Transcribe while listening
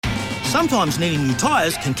Sometimes needing new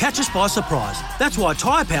tyres can catch us by surprise. That's why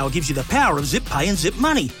Tyre Power gives you the power of zip pay and zip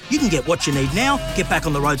money. You can get what you need now, get back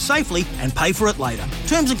on the road safely and pay for it later.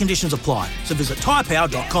 Terms and conditions apply. So visit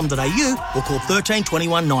tyrepower.com.au or call 13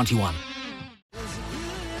 21 91.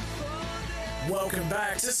 Welcome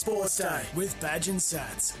back to Sports Day with Badge and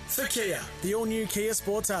Sats. For Kia, the all-new Kia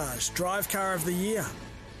Sportage, drive car of the year.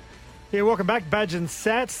 Yeah, welcome back, Badge and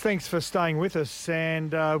Sats. Thanks for staying with us.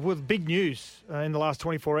 And with big news in the last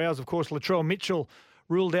 24 hours, of course, Latrell Mitchell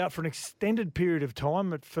ruled out for an extended period of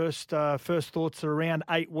time. At first thoughts are around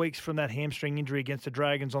 8 weeks from that hamstring injury against the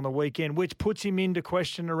Dragons on the weekend, which puts him into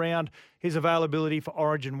question around his availability for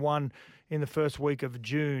Origin 1 in the first week of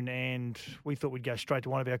June. And we thought we'd go straight to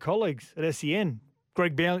one of our colleagues at SEN,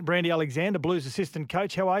 Greg Brandy Alexander, Blues assistant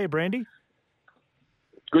coach. How are you, Brandy?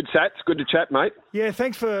 Good, Sats. Good to chat, mate. Yeah,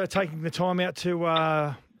 thanks for taking the time out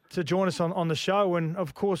to join us on the show. And,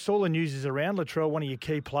 of course, all the news is around Latrell, one of your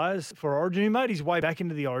key players for Origin. He made his way back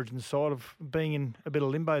into the Origin side of being in a bit of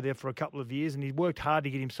limbo there for a couple of years, and he worked hard to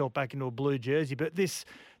get himself back into a blue jersey. But this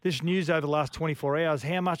news over the last 24 hours,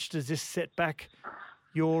 how much does this set back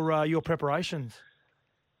your preparations?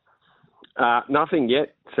 Nothing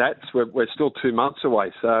yet, Sats. We're still 2 months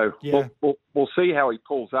away, so yeah. we'll see how he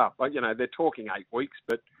pulls up. But, they're talking 8 weeks,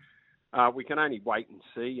 but we can only wait and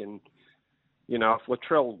see. And, if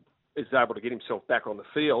Latrell is able to get himself back on the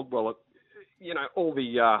field, well, all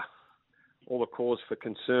the cause for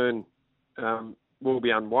concern will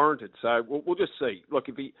be unwarranted. So we'll just see. Look,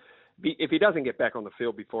 if he doesn't get back on the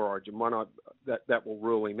field before Origin 1, that will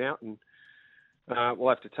rule him out, and we'll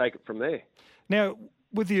have to take it from there. Now,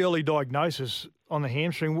 with the early diagnosis on the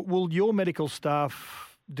hamstring, will your medical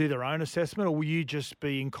staff do their own assessment, or will you just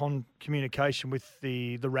be in communication with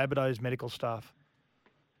the Rabbitohs medical staff?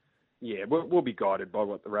 Yeah, we'll be guided by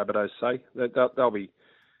what the Rabbitohs say. They'll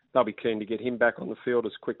be keen to get him back on the field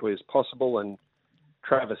as quickly as possible. And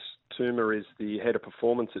Travis Toomer is the head of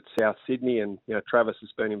performance at South Sydney, and Travis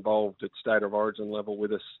has been involved at State of Origin level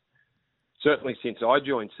with us certainly since I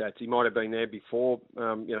joined Sats. He might have been there before.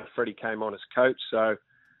 Freddie came on as coach, so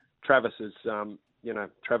Travis is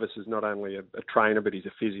not only a trainer, but he's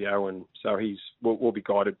a physio, and so we'll be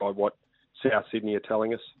guided by what South Sydney are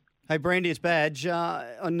telling us. Hey, Brandy, it's Badge.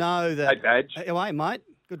 I know that... Hey, Badge. Hey, mate.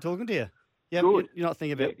 Good talking to you. Yeah, Good. You're not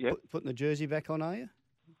thinking about putting the jersey back on, are you?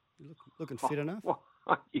 You're looking fit enough? Well,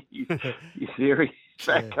 you serious?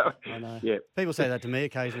 Yeah, I know. Yeah. People say that to me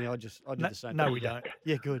occasionally. I do the same. No, we don't.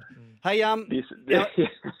 Yeah, good. Hey, I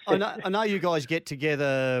know you guys get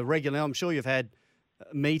together regularly. I'm sure you've had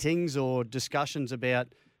meetings or discussions about,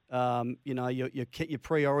 your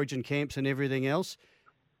pre-Origin camps and everything else.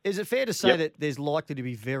 Is it fair to say that there's likely to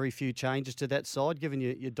be very few changes to that side, given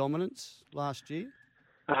your dominance last year?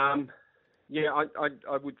 I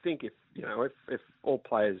would think if all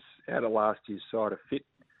players out of last year's side are fit,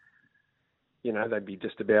 they'd be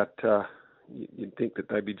just about. You'd think that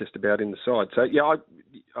they'd be just about in the side. So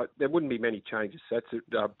there wouldn't be many changes. That's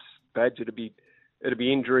Badge. It'd be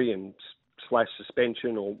injury and /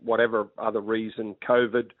 suspension or whatever other reason,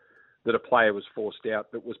 COVID, that a player was forced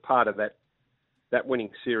out. That was part of that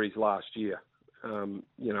winning series last year.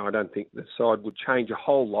 I don't think the side would change a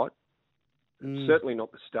whole lot. Certainly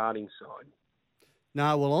not the starting side.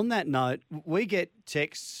 No, well, on that note, we get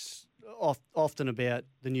texts often about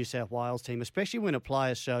the New South Wales team, especially when a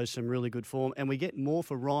player shows some really good form, and we get more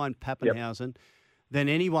for Ryan Pappenhausen than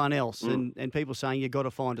anyone else, and people saying you've got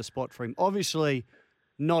to find a spot for him. Obviously,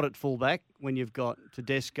 not at fullback when you've got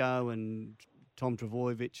Tedesco and Tom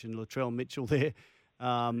Trbojevic and Latrell Mitchell there.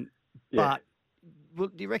 But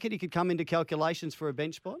do you reckon he could come into calculations for a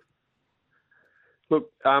bench spot?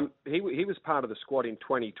 Look, he was part of the squad in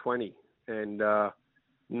 2020, and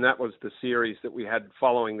that was the series that we had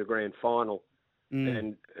following the grand final.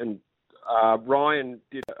 And Ryan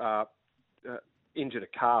did injured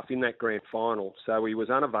a calf in that grand final, so he was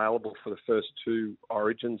unavailable for the first 2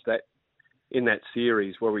 Origins in that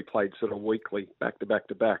series where we played sort of weekly, back to back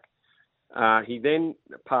to back. He then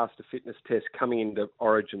passed a fitness test coming into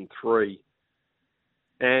Origin 3.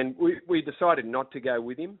 And we decided not to go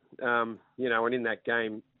with him, and in that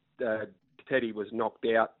game, Teddy was knocked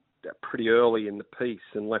out pretty early in the piece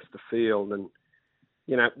and left the field. And,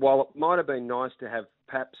 while it might have been nice to have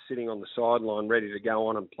Paps sitting on the sideline ready to go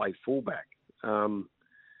on and play fullback,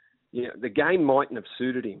 the game mightn't have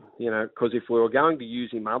suited him, because if we were going to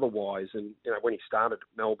use him otherwise, and, when he started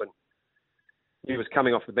at Melbourne, he was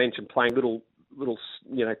coming off the bench and playing little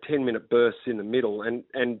 10-minute bursts in the middle and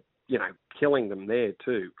killing them there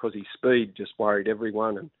too, because his speed just worried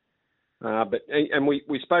everyone. And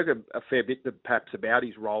we spoke a fair bit to Paps about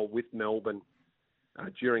his role with Melbourne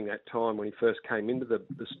during that time when he first came into the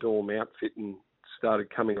Storm outfit and started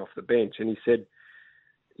coming off the bench. And he said,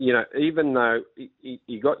 even though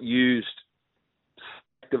he got used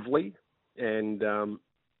selectively, and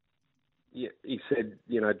he said,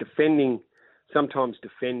 sometimes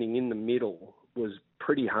defending in the middle was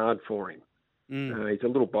pretty hard for him. He's a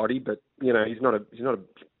little body, but he's not a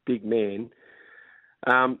big man.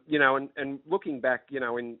 And looking back,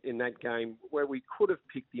 in that game where we could have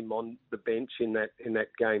picked him on the bench in that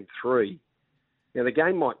game 3, the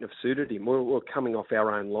game mightn't have suited him. We were coming off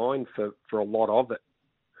our own line for a lot of it,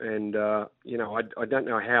 and I don't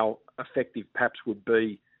know how effective Paps would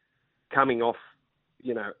be coming off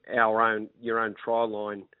your own try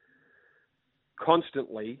line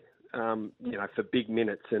constantly, for big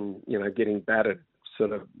minutes and getting battered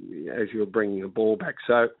sort of as you're bringing the ball back.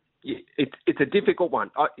 So. It's a difficult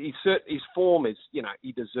one. His form is,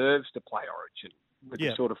 he deserves to play Origin with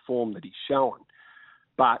the sort of form that he's shown.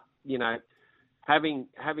 But having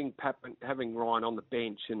Ryan on the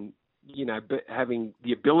bench and but having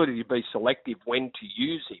the ability to be selective when to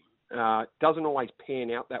use him doesn't always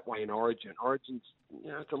pan out that way in Origin. Origin's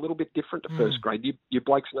it's a little bit different to first grade. You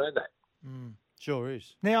blokes know that. Sure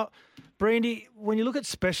is. Now, Brandy, when you look at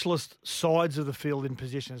specialist sides of the field in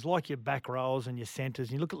positions, like your back rows and your centres,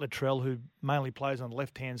 and you look at Latrell, who mainly plays on the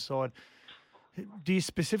left-hand side, do you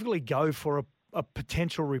specifically go for a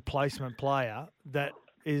potential replacement player that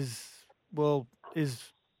is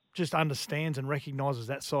just understands and recognises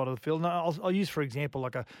that side of the field? Now, I'll use, for example,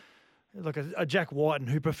 like a Jack Whiten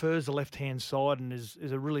who prefers the left-hand side and is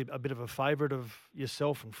a bit of a favourite of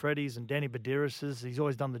yourself and Freddie's and Danny Badiris's. He's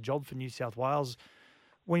always done the job for New South Wales.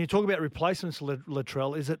 When you talk about replacements,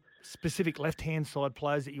 Latrell, is it specific left-hand side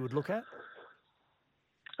players that you would look at?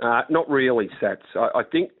 Not really, Sats. I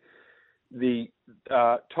think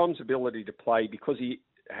Tom's ability to play, because he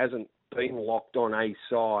hasn't been locked on a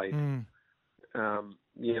side,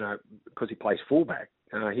 because he plays fullback,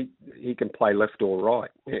 he can play left or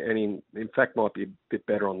right, and in fact might be a bit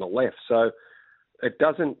better on the left. So it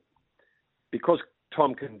doesn't, because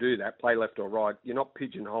Tom can do that, play left or right, you're not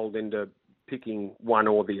pigeonholed into picking one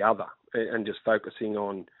or the other and just focusing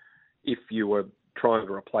on if you were trying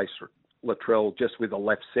to replace Latrell just with a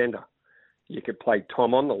left centre. You could play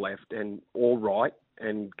Tom on the left and all right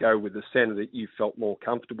and go with the centre that you felt more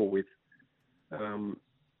comfortable with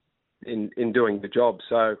in doing the job.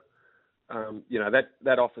 So,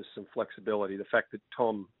 that offers some flexibility. The fact that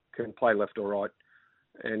Tom can play left or right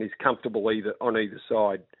and is comfortable on either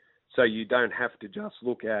side. So you don't have to just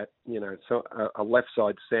look at, a left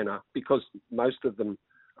side centre, because most of them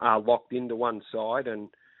are locked into one side and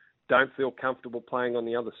don't feel comfortable playing on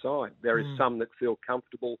the other side. There is some that feel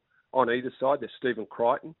comfortable on either side. There's Stephen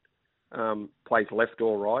Crichton, plays left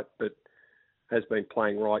or right, but has been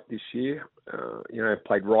playing right this year.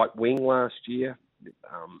 Played right wing last year.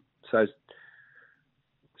 So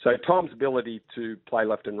Tom's ability to play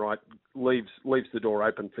left and right leaves the door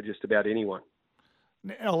open for just about anyone.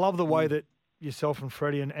 I love the way that yourself and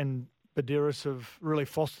Freddie and Badiris have really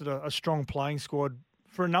fostered a strong playing squad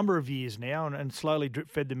for a number of years now, and slowly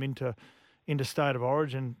drip-fed them into State of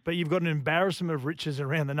Origin. But you've got an embarrassment of riches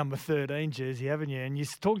around the number 13 jersey, haven't you? And you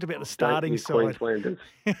talked about the starting side.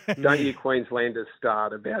 Don't you Queenslanders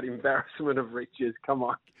start about embarrassment of riches. Come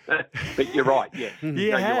on. But you're right, yeah.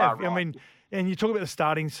 You are right. I mean, and you talk about the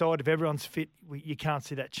starting side. If everyone's fit, you can't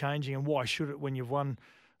see that changing. And why should it when you've won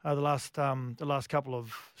the last couple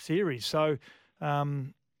of series? So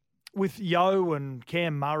with Yeo and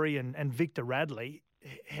Cam Murray and Victor Radley,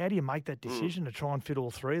 how do you make that decision to try and fit all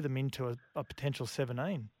three of them into a potential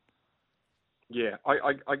 17? Yeah,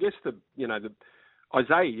 I guess the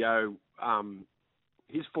Isaiah Yeo,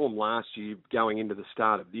 his form last year going into the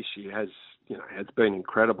start of this year has been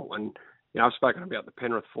incredible. And I've spoken about the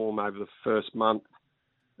Penrith form over the first month,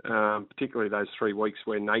 particularly those 3 weeks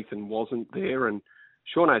where Nathan wasn't there, and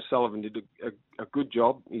Sean O'Sullivan did a good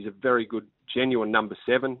job. He's a very good, genuine number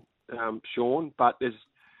 7, Sean. But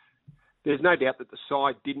there's no doubt that the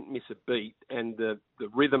side didn't miss a beat, and the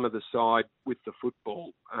rhythm of the side with the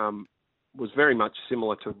football was very much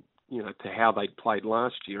similar to how they played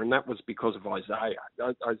last year, and that was because of Isaiah.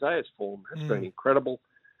 Isaiah's form has been incredible.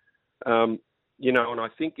 And I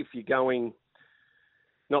think if you're going,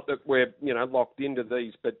 not that we're locked into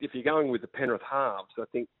these, but if you're going with the Penrith halves, I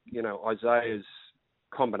think Isaiah's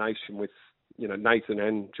combination with Nathan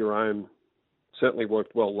and Jerome certainly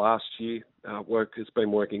worked well last year. Has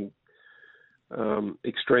been working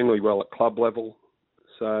extremely well at club level.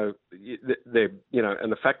 So they're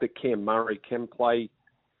and the fact that Cam Murray can play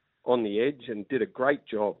on the edge and did a great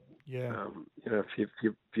job. Yeah. If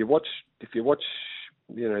you watch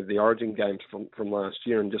the Origin games from last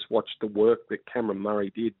year and just watched the work that Cameron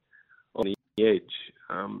Murray did on the edge.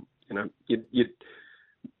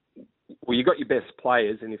 You got your best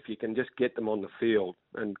players, and if you can just get them on the field,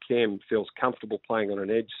 and Cam feels comfortable playing on an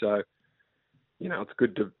edge, so it's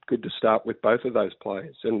good to start with both of those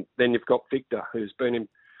players. And then you've got Victor, who's been in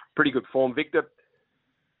pretty good form. Victor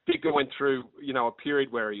went through a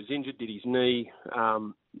period where he was injured, did his knee,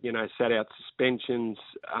 sat out suspensions,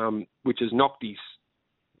 which has knocked his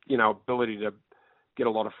ability to get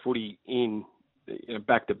a lot of footy in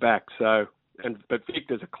back to back. So. But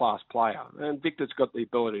Victor's a class player, and Victor's got the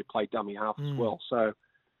ability to play dummy half as well. So,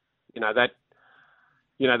 that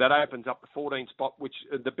opens up the 14 spot, which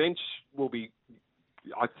the bench will be,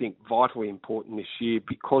 I think, vitally important this year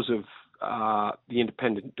because of the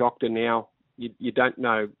independent doctor now. You don't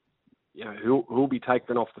know, who'll be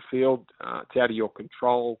taken off the field. It's out of your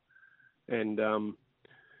control, and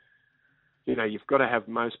you've got to have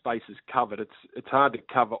most bases covered. It's hard to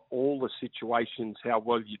cover all the situations how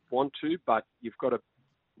well you'd want to, but you've got to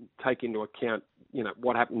take into account,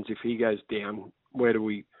 what happens if he goes down. Where do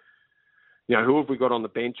we, who have we got on the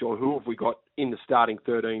bench, or who have we got in the starting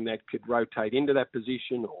 13 that could rotate into that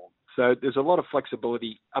position? So there's a lot of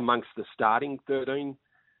flexibility amongst the starting 13,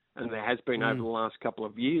 and there has been over the last couple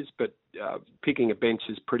of years, but picking a bench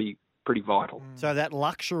is pretty vital. So that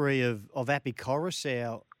luxury of Api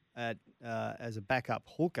Koroisau as a backup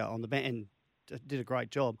hooker on the bench, and did a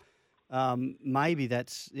great job. Maybe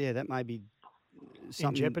that may be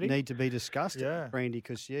something that need to be discussed, Brandy,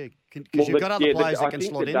 because you've got other players that can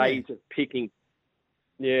slot in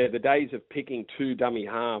there. The days of picking two dummy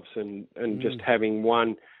halves and just having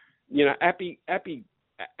one, Api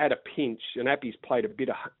at a pinch, and Api's played a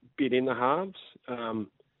bit in the halves,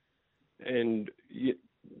 and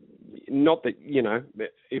not that,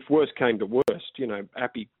 if worse came to worst,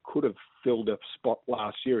 Api could have filled a spot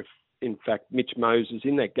last year if, in fact, Mitch Moses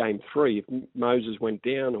in that game 3, if Moses went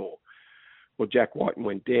down or Jack Whiten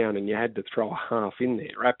went down and you had to throw a half in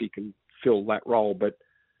there, Api can fill that role. But,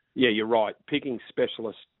 yeah, you're right. Picking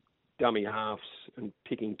specialist dummy halves and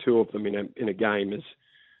picking two of them in a game is,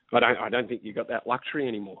 I don't think you've got that luxury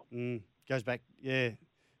anymore. Goes back,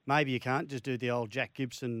 maybe you can't just do the old Jack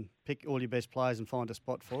Gibson, pick all your best players and find a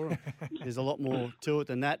spot for them. There's a lot more to it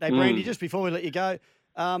than that. Hey, Brandy, just before we let you go,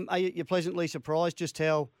 are you pleasantly surprised just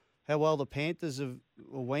how well the Panthers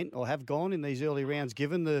have gone in these early rounds,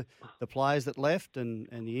 given the players that left and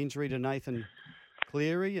the injury to Nathan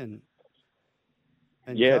Cleary and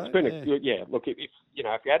it's been Look, if you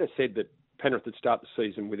had said that Penrith would start the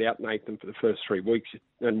season without Nathan for the first 3 weeks,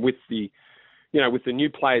 and with the new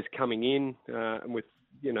players coming in, and with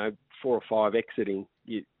 4 or 5 exiting,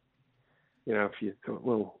 if you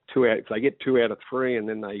thought, if they get 2 out of 3 and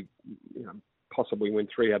then they possibly win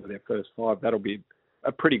 3 out of their first 5, that'll be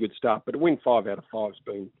a pretty good start. But to win 5 out of 5 has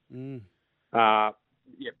been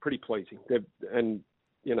pretty pleasing.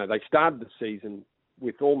 They started the season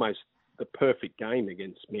with almost the perfect game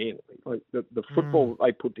against Manly. Like the football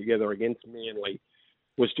they put together against Manly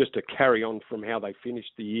was just a carry on from how they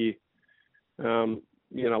finished the year.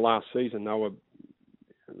 Last season they were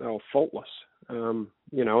faultless. And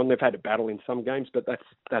they've had a battle in some games, but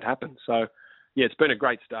that happened. So, it's been a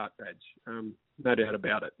great start, Badge. No doubt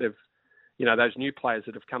about it. They've, those new players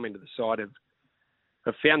that have come into the side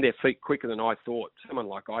have found their feet quicker than I thought. Someone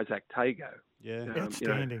like Isaac Tago,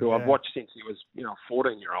 who I've watched since he was, a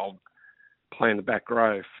 14-year-old playing the back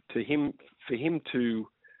row. For him to,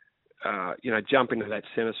 jump into that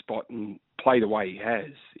centre spot and play the way he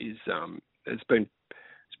has it's been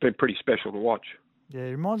pretty special to watch. Yeah,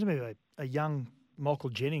 it reminds me of a young Michael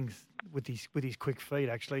Jennings with his quick feet,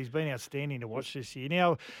 actually. He's been outstanding to watch this year.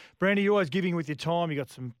 Now, Brandy, you're always giving with your time. You've got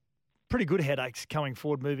some pretty good headaches coming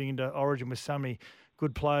forward, moving into Origin with so many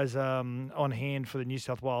good players on hand for the New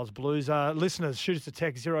South Wales Blues. Listeners, shoot us a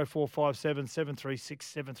text 0457 736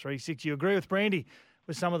 736. You agree with Brandy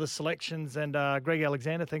with some of the selections? And Greg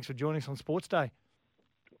Alexander, thanks for joining us on Sports Day.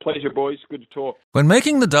 Pleasure, boys. Good to talk. When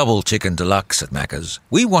making the double chicken deluxe at Macca's,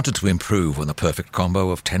 we wanted to improve on the perfect combo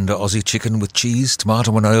of tender Aussie chicken with cheese,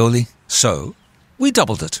 tomato and aioli. So, we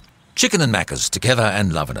doubled it. Chicken and Macca's, together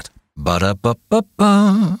and loving it.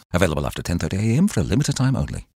 Ba-da-ba-ba-ba. Available after 10:30 a.m. for a limited time only.